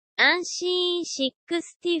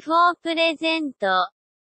Unseen64 プレゼント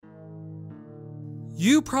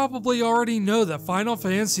You probably already know that Final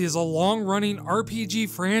Fantasy is a long-running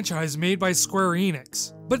RPG franchise made by Square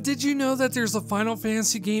Enix. But did you know that there's a Final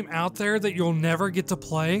Fantasy game out there that you'll never get to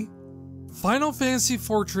play? Final Fantasy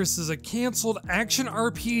Fortress is a cancelled action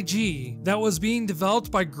RPG that was being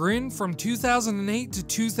developed by Grin from 2008 to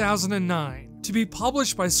 2009 to be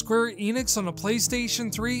published by Square Enix on the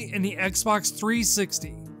PlayStation 3 and the Xbox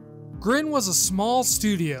 360. Grin was a small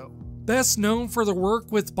studio, best known for the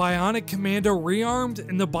work with Bionic Commando Rearmed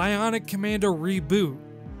and the Bionic Commando Reboot.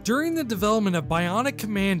 During the development of Bionic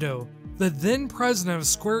Commando, the then president of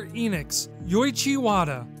Square Enix, Yoichi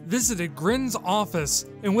Wada, visited Grin's office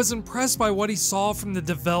and was impressed by what he saw from the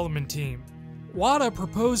development team. Wada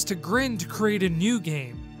proposed to Grin to create a new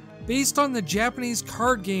game, based on the Japanese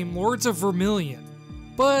card game Lords of Vermilion,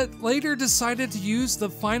 but later decided to use the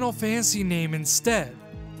Final Fantasy name instead.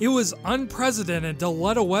 It was unprecedented to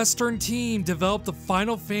let a Western team develop the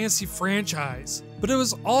Final Fantasy franchise, but it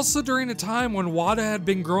was also during a time when Wada had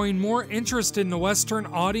been growing more interested in the Western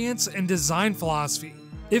audience and design philosophy.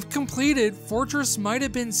 If completed, Fortress might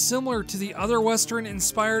have been similar to the other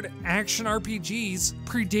Western-inspired action RPGs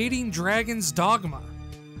predating Dragon's Dogma.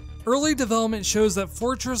 Early development shows that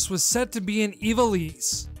Fortress was set to be an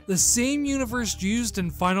Ivalice, the same universe used in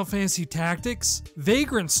Final Fantasy Tactics,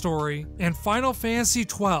 Vagrant Story, and Final Fantasy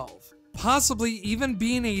XII, possibly even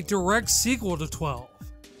being a direct sequel to 12.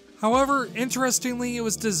 However, interestingly, it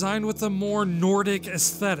was designed with a more Nordic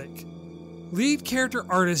aesthetic. Lead character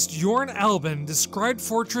artist Jorn Albin described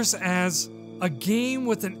Fortress as a game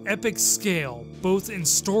with an epic scale, both in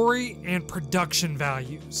story and production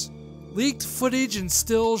values. Leaked footage and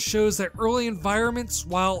stills shows that early environments,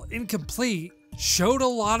 while incomplete, showed a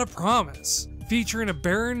lot of promise, featuring a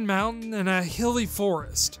barren mountain and a hilly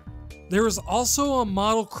forest. There was also a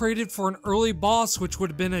model created for an early boss which would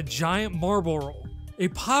have been a giant marble roll, a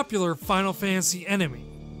popular Final Fantasy enemy.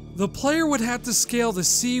 The player would have to scale the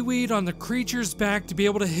seaweed on the creature's back to be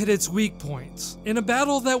able to hit its weak points, in a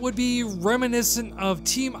battle that would be reminiscent of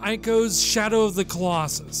Team Ico's Shadow of the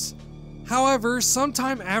Colossus. However,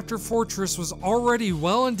 sometime after Fortress was already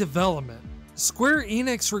well in development, Square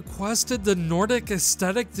Enix requested the Nordic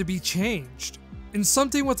aesthetic to be changed, and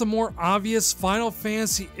something with a more obvious Final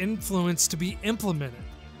Fantasy influence to be implemented.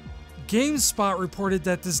 GameSpot reported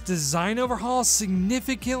that this design overhaul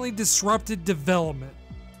significantly disrupted development.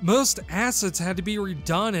 Most assets had to be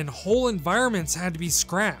redone and whole environments had to be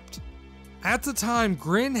scrapped. At the time,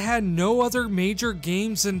 Grin had no other major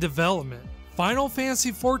games in development. Final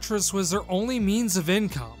Fantasy Fortress was their only means of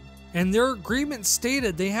income, and their agreement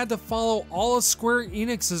stated they had to follow all of Square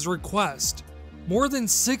Enix's requests. More than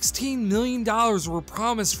 $16 million were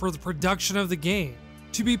promised for the production of the game,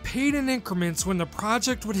 to be paid in increments when the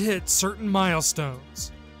project would hit certain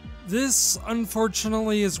milestones. This,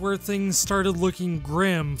 unfortunately, is where things started looking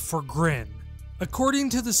grim for Grin. According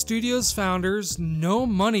to the studio's founders, no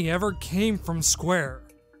money ever came from Square.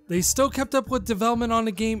 They still kept up with development on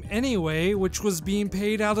the game anyway, which was being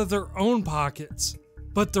paid out of their own pockets.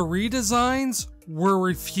 But the redesigns were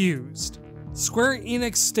refused, Square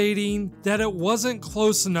Enix stating that it wasn't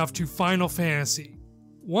close enough to Final Fantasy.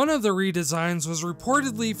 One of the redesigns was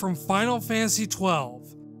reportedly from Final Fantasy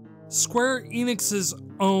XII, Square Enix's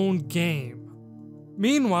own game.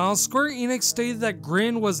 Meanwhile, Square Enix stated that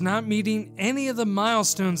Grin was not meeting any of the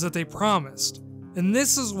milestones that they promised, and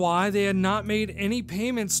this is why they had not made any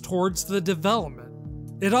payments towards the development.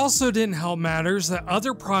 It also didn't help matters that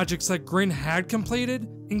other projects that Grin had completed,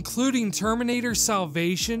 including Terminator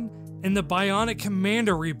Salvation and the Bionic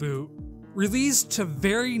Commando reboot, released to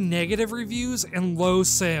very negative reviews and low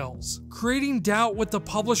sales, creating doubt with the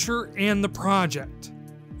publisher and the project.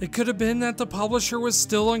 It could have been that the publisher was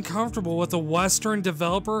still uncomfortable with a Western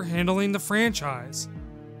developer handling the franchise.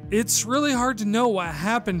 It's really hard to know what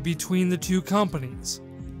happened between the two companies.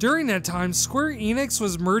 During that time, Square Enix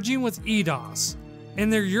was merging with Eidos,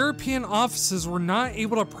 and their European offices were not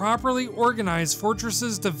able to properly organize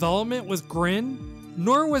Fortress's development with Grin,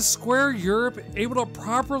 nor was Square Europe able to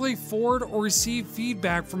properly forward or receive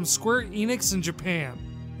feedback from Square Enix in Japan.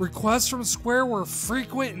 Requests from Square were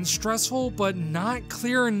frequent and stressful, but not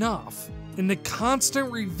clear enough, and the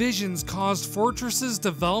constant revisions caused Fortress's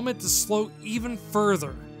development to slow even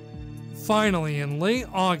further. Finally, in late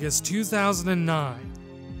August 2009,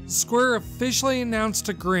 Square officially announced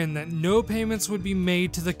to Grin that no payments would be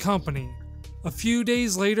made to the company. A few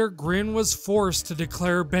days later, Grin was forced to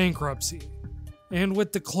declare bankruptcy. And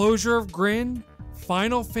with the closure of Grin,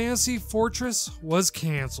 Final Fantasy Fortress was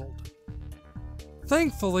cancelled.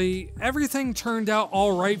 Thankfully, everything turned out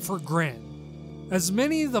alright for Grin. as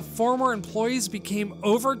many of the former employees became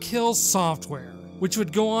Overkill Software, which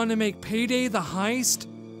would go on to make Payday the Heist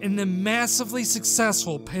and the massively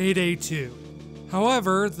successful Payday 2.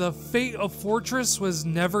 However, the fate of Fortress was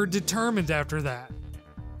never determined after that,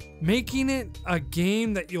 making it a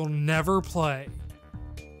game that you'll never play.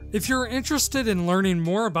 If you're interested in learning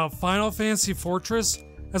more about Final Fantasy Fortress,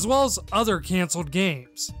 as well as other cancelled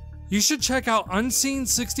games, you should check out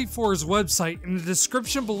Unseen64's website in the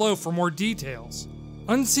description below for more details.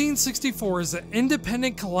 Unseen64 is an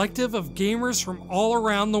independent collective of gamers from all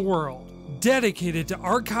around the world, dedicated to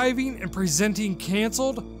archiving and presenting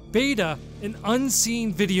cancelled, beta, and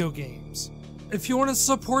unseen video games. If you want to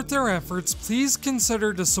support their efforts, please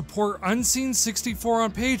consider to support Unseen64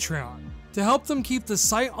 on Patreon to help them keep the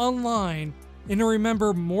site online and to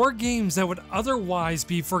remember more games that would otherwise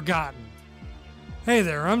be forgotten. Hey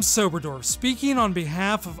there, I'm SoberDwarf, speaking on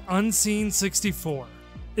behalf of Unseen64.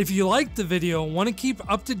 If you liked the video and want to keep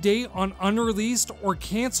up to date on unreleased or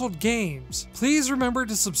cancelled games, please remember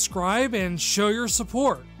to subscribe and show your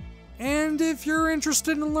support. And if you're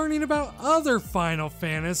interested in learning about other Final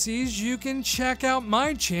Fantasies, you can check out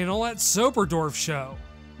my channel at SoberDwarf Show,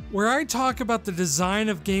 where I talk about the design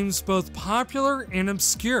of games both popular and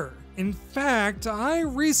obscure. In fact, I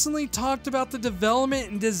recently talked about the development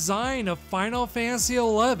and design of Final Fantasy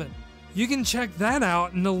XI. You can check that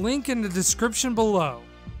out in the link in the description below.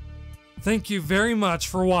 Thank you very much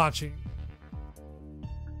for watching.